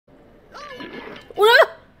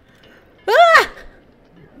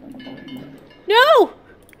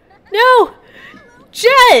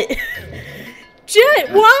Jet!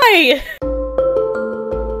 Jet, why?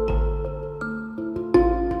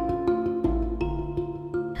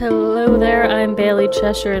 Hello there, I'm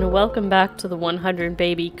BaileyCheshire, and welcome back to the 100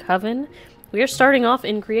 Baby Coven. We are starting off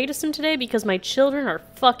in Creatism today because my children are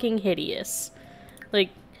fucking hideous.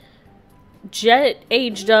 Like, Jet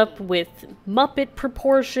aged up with Muppet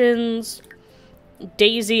proportions.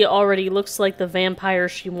 Daisy already looks like the vampire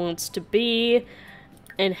she wants to be.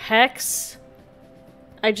 And Hex,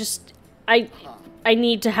 I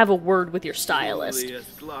need to have a word with your stylist.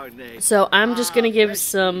 So I'm just gonna give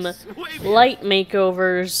some light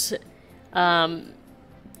makeovers,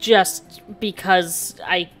 just because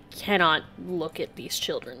I cannot look at these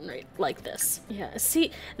children right like this. Yeah,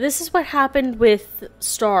 see, this is what happened with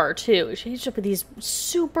Star, too. She aged up with these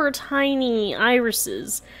super tiny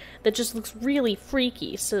irises that just looks really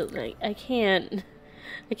freaky, so, like, I can't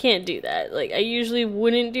do that. Like, I usually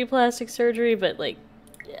wouldn't do plastic surgery, but, like,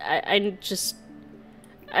 I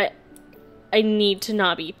need to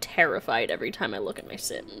not be terrified every time I look at my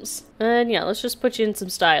Sims. And yeah, let's just put you in some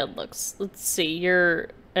styled looks. Let's see, you're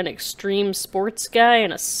an extreme sports guy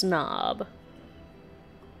and a snob.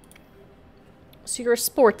 So you're a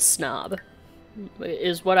sports snob,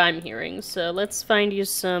 is what I'm hearing. So let's find you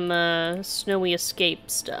some snowy escape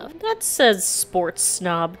stuff. That says sports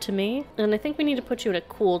snob to me. And I think we need to put you in a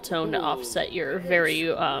cool tone to offset your very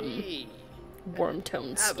warm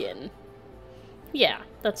toned skin. Yeah,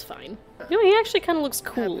 that's fine. You know, he actually kind of looks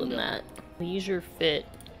cool in that. Leisure fit.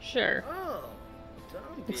 Sure.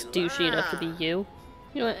 It's douchey enough to be you.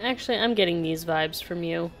 You know what, actually, I'm getting these vibes from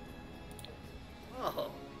you.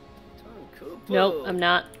 Nope, I'm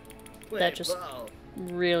not. That just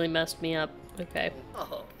really messed me up. Okay.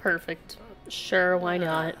 Perfect. Sure, why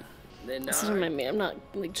not? This doesn't remind me, I'm not,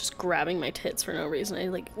 like, just grabbing my tits for no reason. I,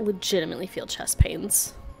 like, legitimately feel chest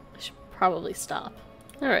pains. I should probably stop.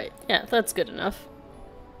 Alright, yeah, that's good enough.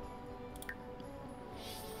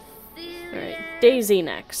 Alright, Daisy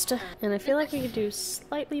next. And I feel like we could do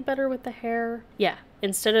slightly better with the hair. Yeah,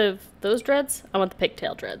 instead of those dreads, I want the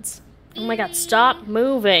pigtail dreads. Oh my god, stop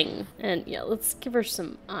moving! And yeah, let's give her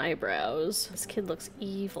some eyebrows. This kid looks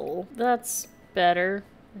evil. That's better,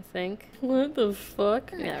 I think. What the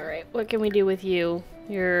fuck? Yeah, alright, what can we do with you?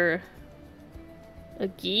 You're a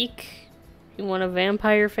geek? You want a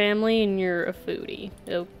vampire family and you're a foodie.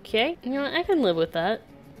 Okay. You know what? I can live with that.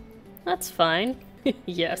 That's fine.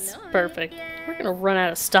 Yes, perfect. We're gonna run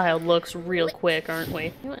out of styled looks real quick, aren't we?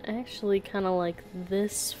 You know what? I actually kind of like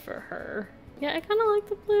this for her. Yeah, I kind of like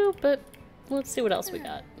the blue, but let's see what else we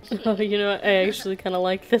got. Oh, you know what? I actually kind of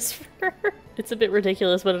like this for her. It's a bit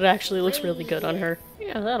ridiculous, but it actually looks really good on her.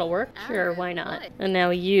 Yeah, that'll work. Sure, why not? And now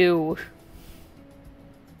you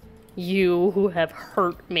who have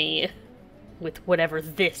hurt me with whatever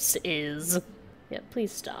this is. Yeah,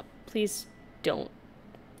 please stop. Please don't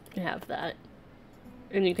have that.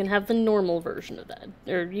 And you can have the normal version of that.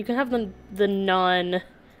 Or you can have the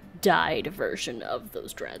non-dyed version of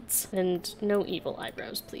those dreads. And no evil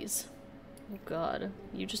eyebrows, please. Oh god.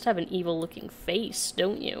 You just have an evil-looking face,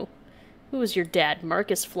 don't you? Who is your dad?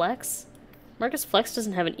 Marcus Flex? Marcus Flex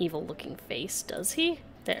doesn't have an evil-looking face, does he?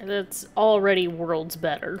 There, that's already worlds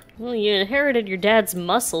better. Well, you inherited your dad's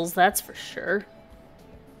muscles, that's for sure.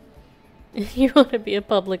 You want to be a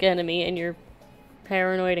public enemy and you're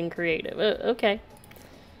paranoid and creative. Okay.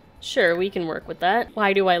 Sure, we can work with that.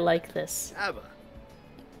 Why do I like this?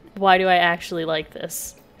 Why do I actually like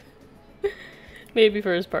this? Maybe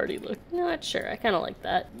for his party look. Not sure, I kind of like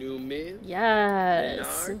that.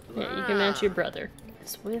 Yes! Yeah, you can match your brother.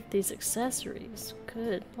 It's with these accessories.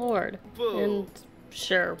 Good lord. And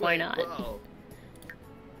sure, why not?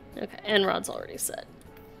 Okay, and Rod's already set.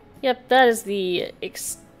 Yep, that is the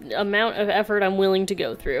amount of effort I'm willing to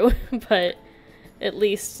go through, but at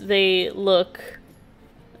least they look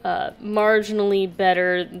marginally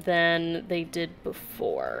better than they did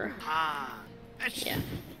before. Yeah,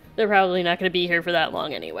 they're probably not going to be here for that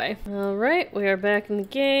long anyway. Alright, we are back in the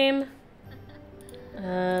game.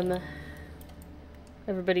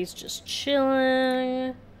 Everybody's just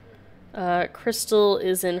chilling. Crystal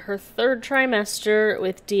is in her 3rd trimester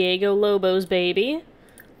with Diego Lobo's baby.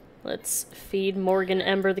 Let's feed Morgan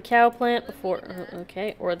Ember the cow plant before...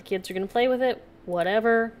 okay, or the kids are going to play with it.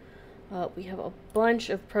 Whatever. We have a bunch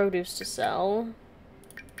of produce to sell.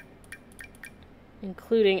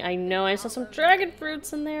 Including, I know I saw some dragon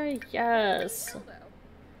fruits in there. Yes.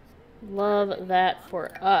 Love that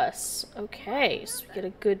for us. Okay, so we get a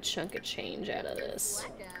good chunk of change out of this.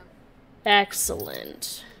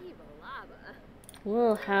 Excellent.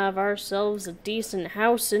 We'll have ourselves a decent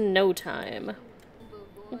house in no time.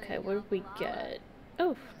 Okay, what did we get?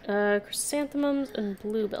 Oh, chrysanthemums and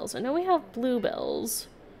bluebells. I know we have bluebells.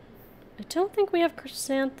 I don't think we have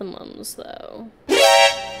chrysanthemums, though.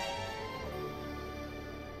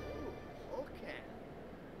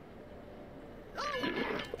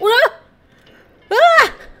 What?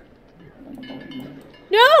 Ah!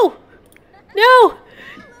 No! No!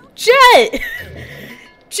 Jet!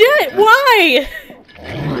 Jet, why?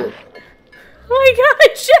 Oh my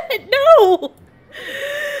god, Jet, no!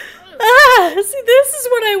 Ah, see, this is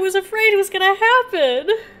what I was afraid was gonna happen.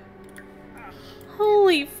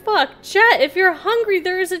 Holy fuck, Jet, if you're hungry,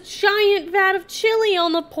 there is a giant vat of chili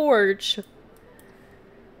on the porch.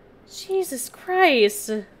 Jesus Christ.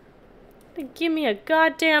 Give me a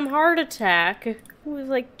goddamn heart attack. It was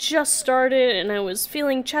like just started and I was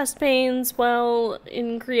feeling chest pains while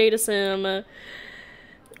in Create a Sim.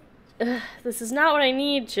 This is not what I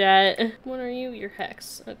need, Jet. What are you? You're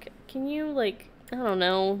Hex. Okay. Can you, like, I don't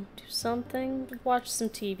know, do something? Watch some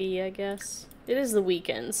TV, I guess. It is the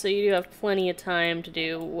weekend, so you do have plenty of time to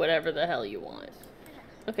do whatever the hell you want.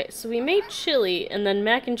 Okay, so we made chili, and then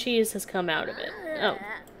mac and cheese has come out of it. Oh.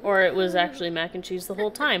 Or it was actually mac and cheese the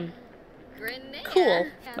whole time. Cool.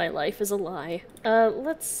 My life is a lie.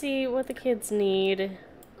 Let's see what the kids need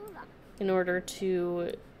in order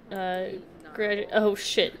to, graduate. Oh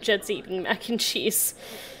shit, Jet's eating mac and cheese.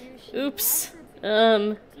 Oops.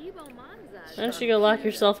 Why don't you go lock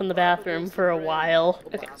yourself in the bathroom for a while?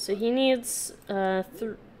 Okay, so he needs,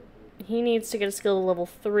 he needs to get a skill to level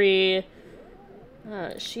 3.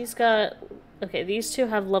 She's got, okay, these two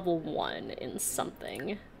have level 1 in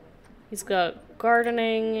something. He's got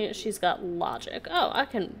gardening, she's got logic. Oh,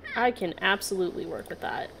 I can absolutely work with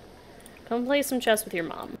that. Come play some chess with your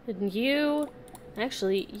mom. And you,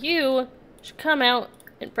 actually, you should come out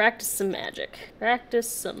and practice some magic. Practice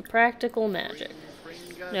some practical magic.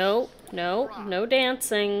 No, no, no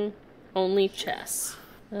dancing. Only chess.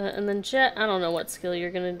 And then Jet, I don't know what skill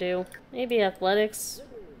you're gonna do. Maybe athletics.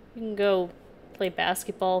 You can go play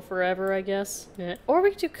basketball forever, I guess. Yeah. Or we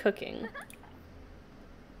could do cooking.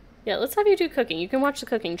 Yeah, let's have you do cooking. You can watch the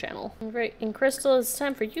cooking channel. Alright, and Crystal, it's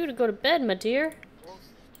time for you to go to bed, my dear.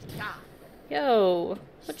 Yo,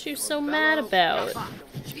 what you so mad about?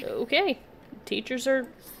 Okay, teachers are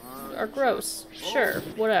gross. Sure,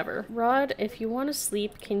 whatever. Rod, if you want to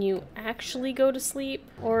sleep, can you actually go to sleep?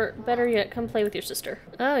 Or better yet, come play with your sister.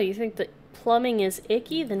 Oh, you think that plumbing is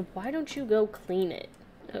icky? Then why don't you go clean it?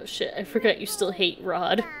 Oh shit, I forgot you still hate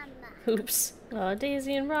Rod. Oops. Aw,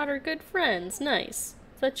 Daisy and Rod are good friends. Nice.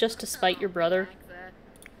 Is that just to spite your brother?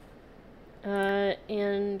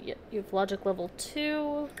 And yeah, you have logic level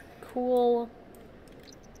 2. Cool.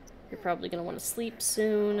 You're probably gonna want to sleep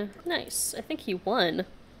soon. Nice. I think you won.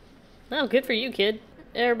 Oh, good for you, kid.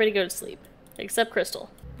 Everybody go to sleep. Except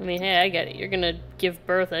Crystal. I mean, hey, I get it. You're gonna give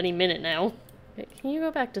birth any minute now. Okay, can you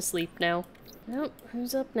go back to sleep now? Nope.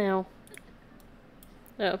 Who's up now?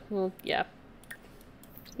 Oh, well, yeah.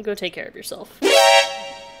 Go take care of yourself.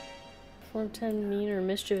 Perform 10 mean or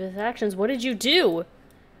mischievous actions. What did you do?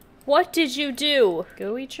 What did you do?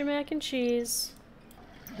 Go eat your mac and cheese.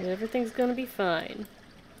 And everything's gonna be fine.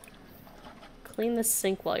 Clean the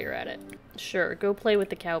sink while you're at it. Sure, go play with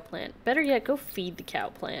the cow plant. Better yet, go feed the cow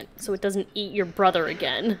plant so it doesn't eat your brother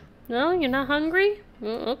again. No, you're not hungry?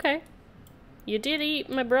 Well, okay. You did eat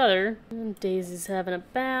my brother. And Daisy's having a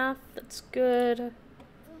bath. That's good.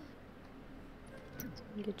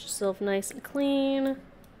 Get yourself nice and clean.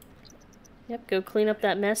 Yep, go clean up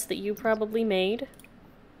that mess that you probably made.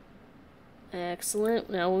 Excellent.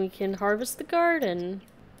 Now we can harvest the garden.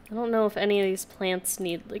 I don't know if any of these plants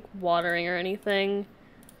need, like, watering or anything.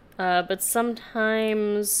 But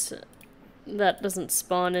sometimes that doesn't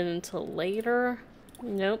spawn in until later.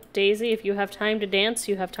 Nope. Daisy, if you have time to dance,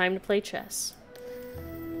 you have time to play chess.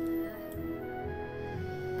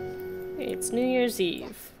 It's New Year's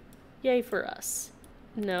Eve. Yay for us.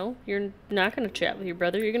 No, you're not gonna chat with your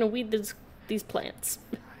brother. You're gonna weed these plants.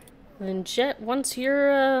 And Jet, once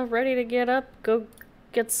you're ready to get up, go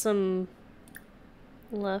get some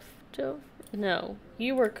leftover. No,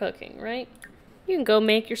 you were cooking, right? You can go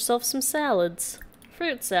make yourself some salads.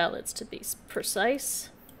 Fruit salads, to be precise.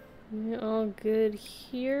 You all good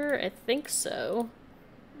here? I think so.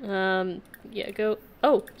 Yeah, go.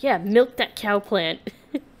 Oh, yeah, milk that cow plant.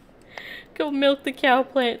 Go milk the cow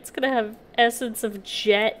plant. It's gonna have essence of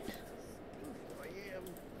Jet.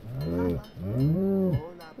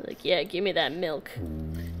 Like, yeah, give me that milk.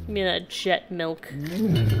 Give me that Jet milk.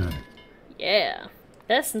 Yeah.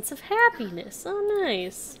 Essence of happiness. Oh,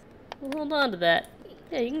 nice. We'll hold on to that.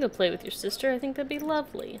 Yeah, you can go play with your sister. I think that'd be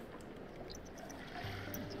lovely.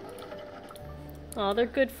 Aw, they're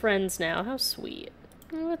good friends now. How sweet.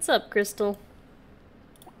 What's up, Crystal?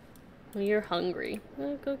 Well, you're hungry.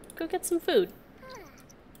 Go get some food.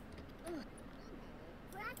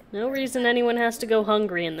 No reason anyone has to go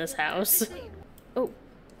hungry in this house. Oh.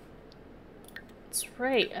 That's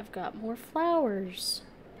right, I've got more flowers.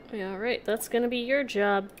 Yeah, alright, that's gonna be your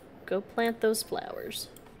job. Go plant those flowers.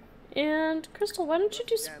 And, Crystal, why don't you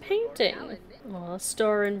do some painting? Aw,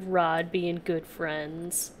 Star and Rod being good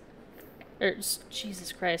friends.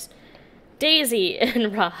 Jesus Christ. Daisy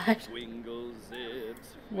and Rod.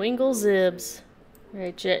 Wingle Zibs.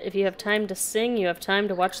 Alright, Jet, if you have time to sing, you have time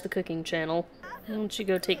to watch the cooking channel. Why don't you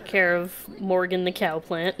go take care of Morgan the cow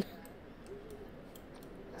plant?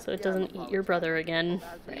 So it doesn't eat your brother again.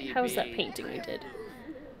 Right, how was that painting we did?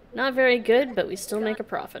 Not very good, but we still make a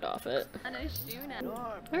profit off it.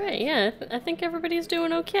 Alright, yeah, I think everybody's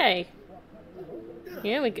doing okay.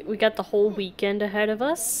 Yeah, we got the whole weekend ahead of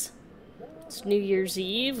us. It's New Year's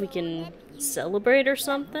Eve, we can celebrate or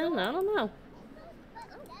something, I don't know.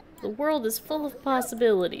 The world is full of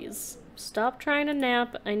possibilities. Stop trying to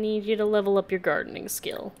nap, I need you to level up your gardening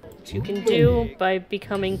skill. Which you can do by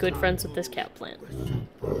becoming good friends with this cow plant.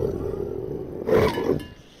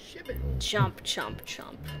 Chomp, chomp,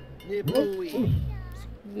 chomp.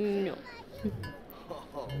 No.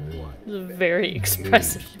 It's a very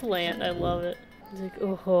expressive plant, I love it. It's like,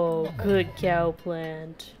 oh, good cow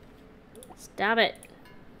plant. Stop it.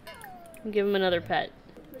 Give him another pet.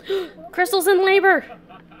 Crystal's in labor!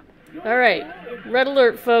 Alright, red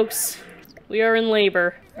alert, folks. We are in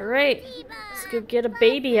labor. Alright, let's go get a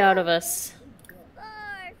baby out of us.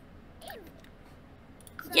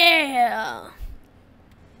 Yeah!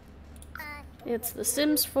 It's the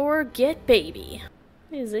Sims 4 Get Baby.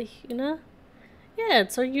 Is it Hina? Yeah,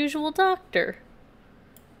 it's our usual doctor.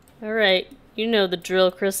 Alright, you know the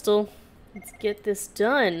drill, Crystal. Let's get this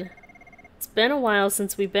done. It's been a while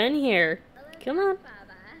since we've been here. Come on.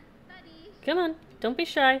 Come on, don't be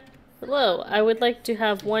shy. Hello, I would like to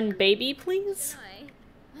have one baby, please.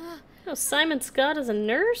 Oh, Simon Scott is a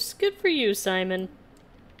nurse? Good for you, Simon.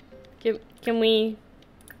 Can we...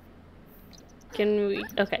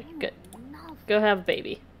 Okay, good. Go have a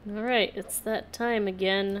baby. Alright, it's that time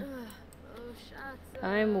again.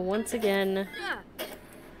 Time once again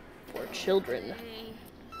for children.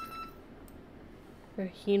 For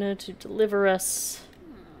Hina to deliver us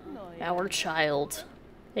our child.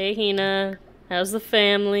 Hey, Hina. How's the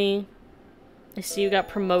family? I see you got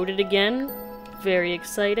promoted again. Very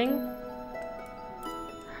exciting.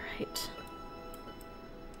 Alright.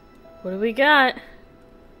 What do we got?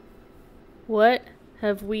 What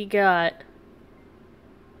have we got?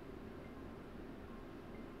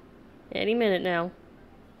 Any minute now.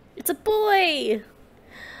 It's a boy!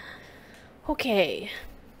 Okay.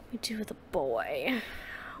 We do with a boy.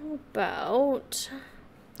 How about...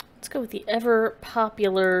 Let's go with the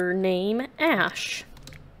ever-popular name, Ash.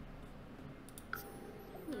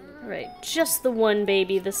 Alright, just the one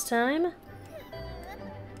baby this time.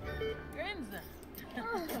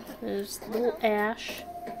 There's little Ash.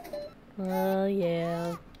 Oh,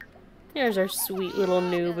 yeah. There's our sweet little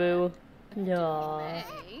Nooboo. Aww.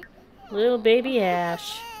 Little baby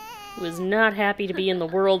Ash, who is not happy to be in the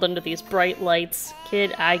world under these bright lights.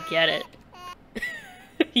 Kid, I get it.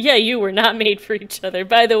 Yeah, you were not made for each other.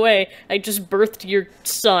 By the way, I just birthed your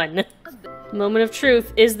son. Moment of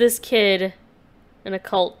truth. Is this kid an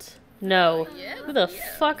occult? No. Who the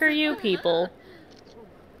fuck are you people?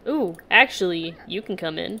 Ooh, actually, you can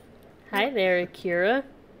come in. Hi there, Akira.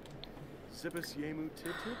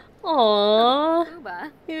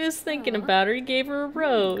 Aww. He was thinking about her. He gave her a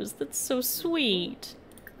rose. That's so sweet.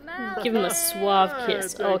 Give him a suave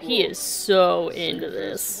kiss. Oh, he is so into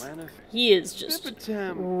this. He is just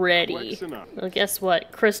ready. Well, guess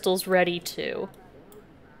what? Crystal's ready too.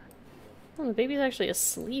 Oh, the baby's actually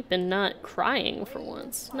asleep and not crying for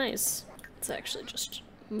once. Nice. Let's actually just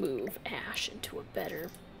move Ash into a better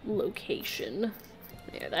location.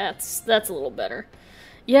 Yeah, that's a little better.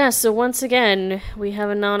 Yeah, so once again, we have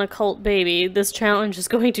a non-occult baby. This challenge is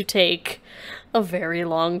going to take a very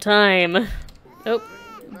long time. Oh.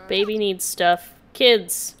 Baby needs stuff.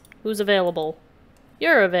 Kids, who's available?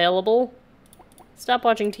 You're available. Stop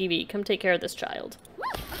watching TV. Come take care of this child.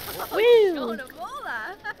 Woo!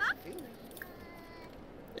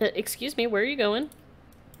 Excuse me, where are you going?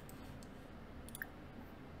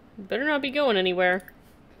 You better not be going anywhere.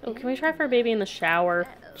 Oh, can we try for a baby in the shower?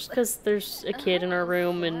 Just because there's a kid in our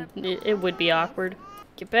room and it would be awkward.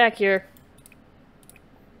 Get back here.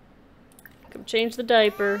 Come change the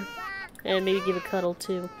diaper. And maybe give a cuddle,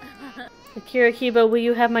 too. Akira Kiba, will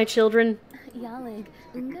you have my children?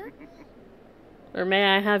 Or may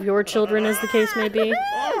I have your children, as the case may be?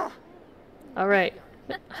 Alright.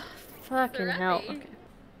 Fucking hell. Okay.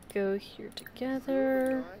 go here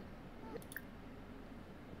together.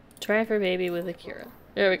 Try for baby with Akira.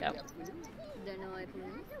 There we go.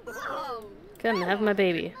 Come, have my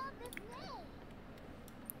baby.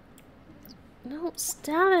 No,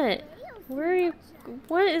 stop it! Where are you?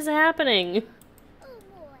 What is happening?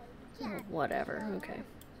 Oh, whatever, okay.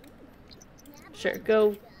 Sure,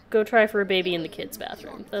 go try for a baby in the kids'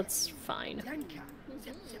 bathroom. That's fine.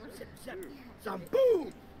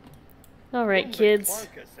 Alright, kids.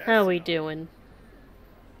 How we doing?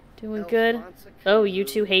 Doing good? Oh, you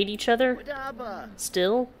two hate each other?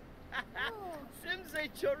 Still?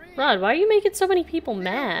 Rod, why are you making so many people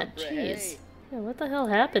mad? Jeez. Yeah, what the hell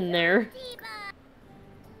happened there?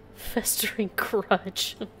 Festering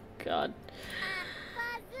grudge. Oh, God.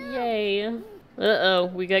 Yay. Uh-oh,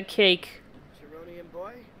 we got cake.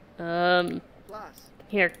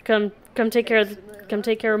 Here, come take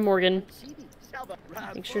care of Morgan.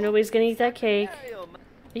 Make sure nobody's gonna eat that cake.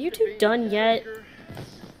 Are you two done yet?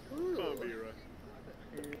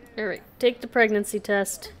 Alright, take the pregnancy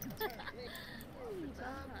test.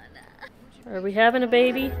 Are we having a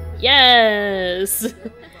baby? Yes!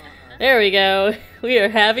 There we go. We are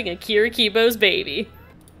having a Kirikibo's baby.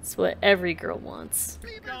 It's what every girl wants.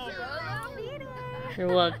 Or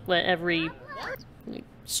what every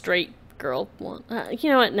straight girl wants. You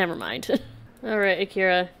know what? Never mind. Alright,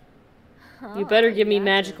 Akira. You better give me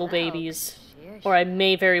magical babies, or I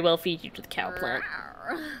may very well feed you to the cow plant.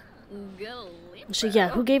 So yeah,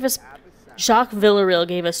 who gave us... Jacques Villarreal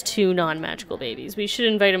gave us 2 non-magical babies. We should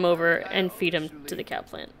invite him over and feed him to the cow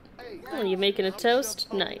plant. Oh, you making a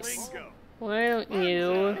toast? Nice. Why don't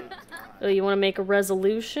you... Oh, you want to make a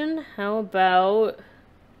resolution? How about...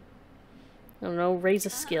 I don't know, raise a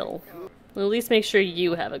skill. Well, at least make sure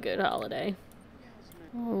you have a good holiday.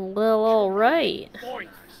 Oh, well, alright.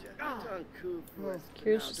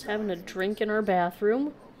 Kira's just having a drink in our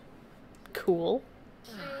bathroom. Cool.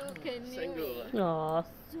 Aw.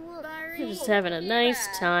 You're just having a nice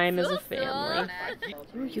time as a family.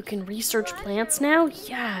 Ooh, you can research plants now?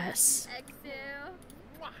 Yes!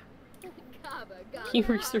 Can you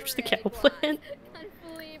research the cow plant?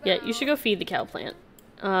 Yeah, you should go feed the cow plant.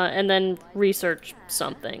 And then research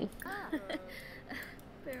something.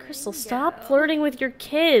 Crystal, stop flirting with your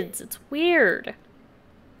kids. It's weird.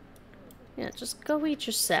 Yeah, just go eat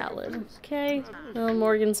your salad, okay? Oh,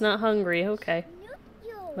 Morgan's not hungry. Okay.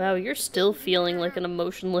 Wow, you're still feeling like an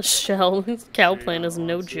emotionless shell. This cow plant is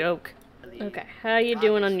no joke. Okay, how you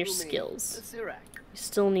doing on your skills? You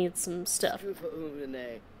still need some stuff.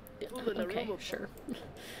 Okay, sure.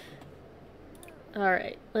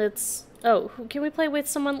 Alright, let's... Oh, can we play with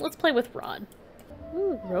someone? Let's play with Rod.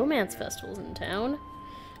 Ooh, romance festival's in town.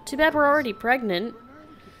 Too bad we're already pregnant.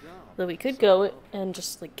 Though we could go and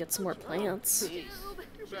just, like, get some more plants.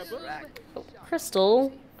 Oh,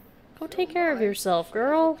 Crystal, go take care of yourself,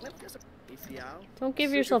 girl. Don't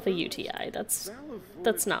give yourself a UTI. That's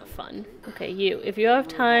not fun. Okay, you. If you have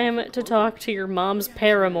time to talk to your mom's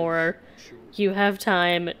paramour, you have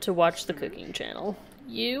time to watch the cooking channel.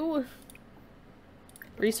 You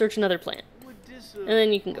research another plant, and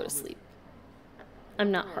then you can go to sleep.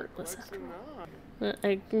 I'm not heartless after all.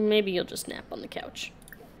 Maybe you'll just nap on the couch.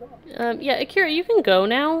 Yeah, Akira, you can go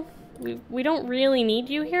now. We don't really need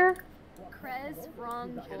you here.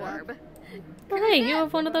 Oh, hey, you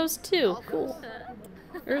have one of those too. Cool.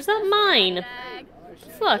 Or is that mine?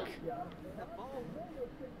 Fuck.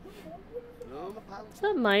 Is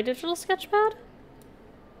that my digital sketchpad?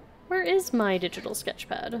 Where is my digital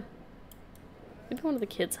sketchpad? Maybe one of the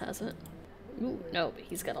kids has it. Ooh, no, but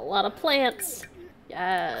he's got a lot of plants.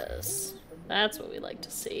 Yes. That's what we like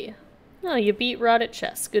to see. Oh, you beat Rod at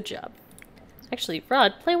chess. Good job. Actually,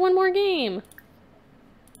 Rod, play one more game.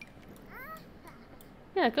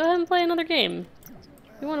 Yeah, go ahead and play another game.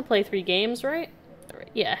 You want to play 3 games, right?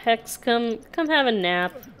 Alright, yeah, Hex, come have a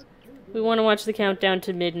nap. We want to watch the countdown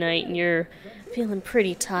to midnight, and you're feeling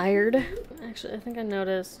pretty tired. Actually, I think I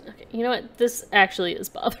noticed... Okay, you know what? This actually is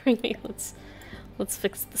bothering me. Let's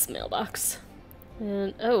fix this mailbox.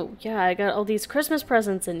 And, oh, yeah, I got all these Christmas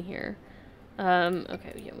presents in here.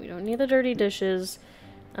 Okay, yeah, we don't need the dirty dishes.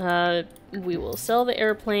 We will sell the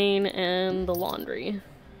airplane and the laundry.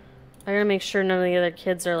 I gotta make sure none of the other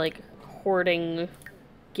kids are, like, hoarding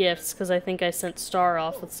gifts, because I think I sent Star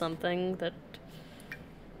off with something that,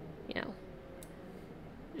 you know,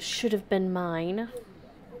 should have been mine.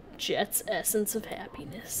 Jet's Essence of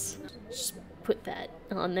Happiness. Just put that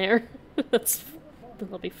on there.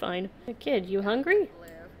 That'll be fine. Hey, kid, you hungry?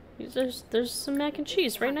 There's some mac and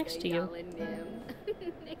cheese right next to you.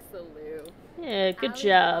 Yeah, good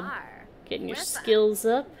job. Getting your skills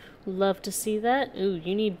up. Love to see that. Ooh,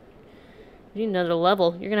 you You need another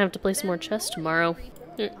level. You're gonna have to play some more chess tomorrow.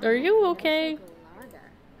 Are you okay?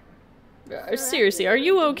 Seriously, are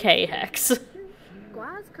you okay, Hex?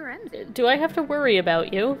 Do I have to worry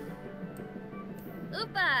about you?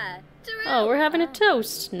 Oh, we're having a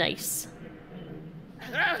toast. Nice.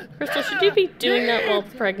 Crystal, should you be doing that while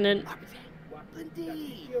pregnant?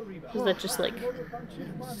 Is that just like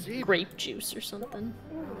grape juice or something?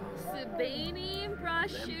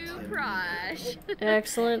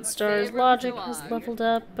 Excellent. Star's logic has leveled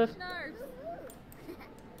up.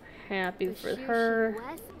 Happy for her.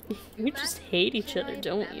 You just hate each other,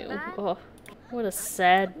 don't you? Oh, what a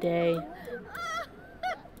sad day.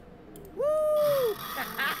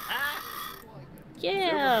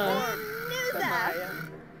 Yeah!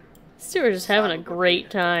 Stuart's just having a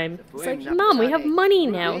great time. It's like, Mom, we have money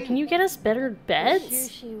now. Can you get us better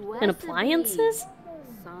beds? And appliances?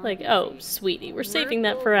 Like, oh, sweetie, we're saving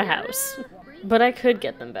that for a house. But I could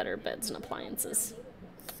get them better beds and appliances.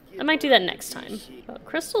 I might do that next time.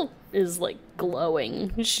 Crystal is, like,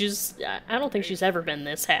 glowing. I don't think she's ever been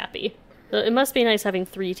this happy. It must be nice having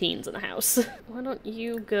 3 teens in the house. Why don't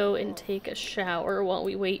you go and take a shower while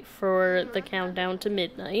we wait for the countdown to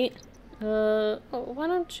midnight? Why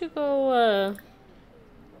don't you go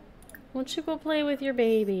play with your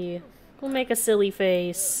baby? Go make a silly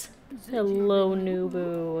face. Hello,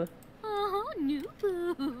 Nooboo. Oh,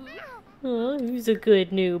 Nooboo. Oh, he's a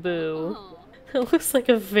good Nooboo. It looks like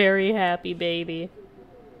a very happy baby.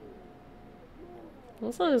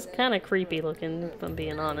 Also, it's kind of creepy looking, if I'm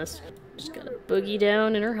being honest. Just got a boogie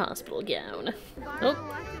down in her hospital gown.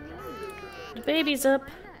 Oh, the baby's up.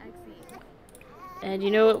 And you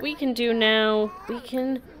know what we can do now? We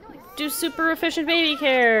can do super efficient baby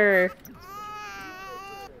care.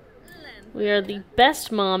 We are the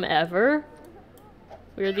best mom ever.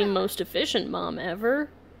 We are the most efficient mom ever.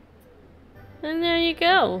 And there you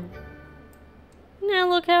go. Now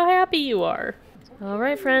look how happy you are.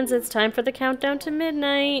 Alright friends, it's time for the countdown to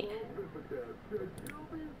midnight.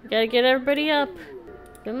 We gotta get everybody up.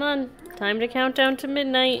 Come on, time to count down to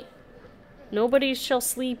midnight. Nobody shall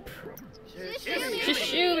sleep.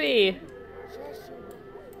 Shishooby!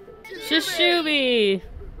 Shishooby!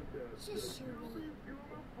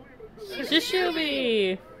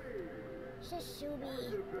 Shishooby!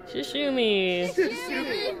 Shishoomy!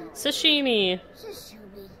 Sashimi!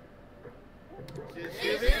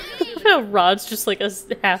 How Rod's just like a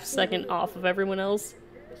half second off of everyone else.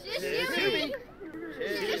 I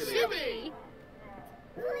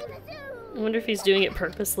wonder if he's doing it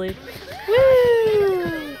purposely.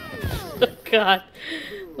 Woo! Oh god.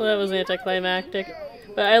 Well, that was anticlimactic.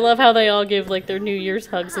 But I love how they all give like their New Year's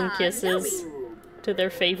hugs and kisses to their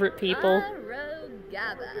favorite people.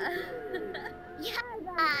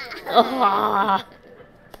 Ah!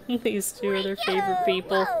 These two are their favorite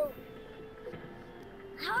people.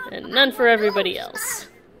 And none for everybody else.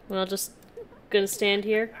 Well, just gonna stand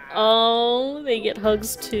here. Oh, they get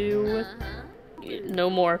hugs too. No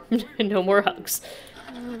more. No more hugs.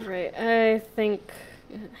 Alright, I think...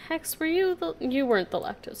 Hex, were you the... You weren't the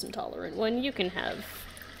lactose intolerant one. You can have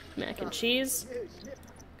mac and cheese.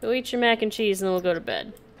 Go eat your mac and cheese and then we'll go to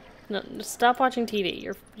bed. No, just stop watching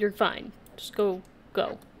TV. You're fine. Just go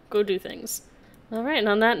do things. Alright, and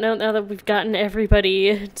on that note, now that we've gotten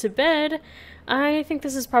everybody to bed, I think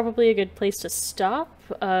this is probably a good place to stop.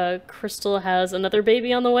 Crystal has another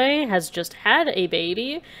baby on the way, has just had a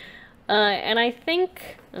baby, and I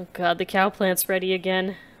think... Oh god, the cow plant's ready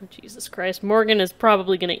again. Oh, Jesus Christ. Morgan is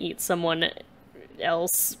probably gonna eat someone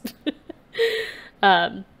else.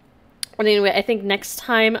 But anyway, I think next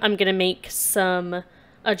time I'm gonna make some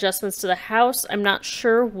adjustments to the house. I'm not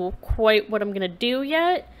sure quite what I'm gonna do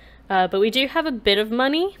yet, but we do have a bit of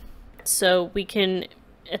money, so we can...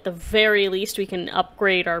 At the very least, we can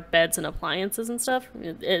upgrade our beds and appliances and stuff.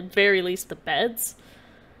 At very least, the beds.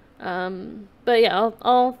 But yeah,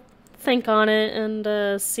 I'll think on it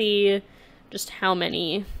and see just how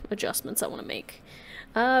many adjustments I want to make.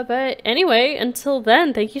 But anyway, until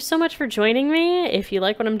then, thank you so much for joining me. If you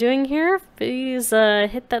like what I'm doing here, please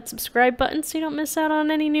hit that subscribe button so you don't miss out on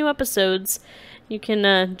any new episodes. You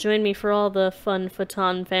can join me for all the fun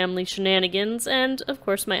Fitan family shenanigans, and of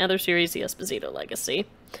course my other series, the Esposito Legacy.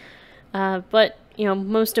 But, you know,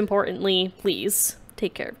 most importantly, please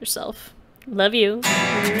take care of yourself. Love you.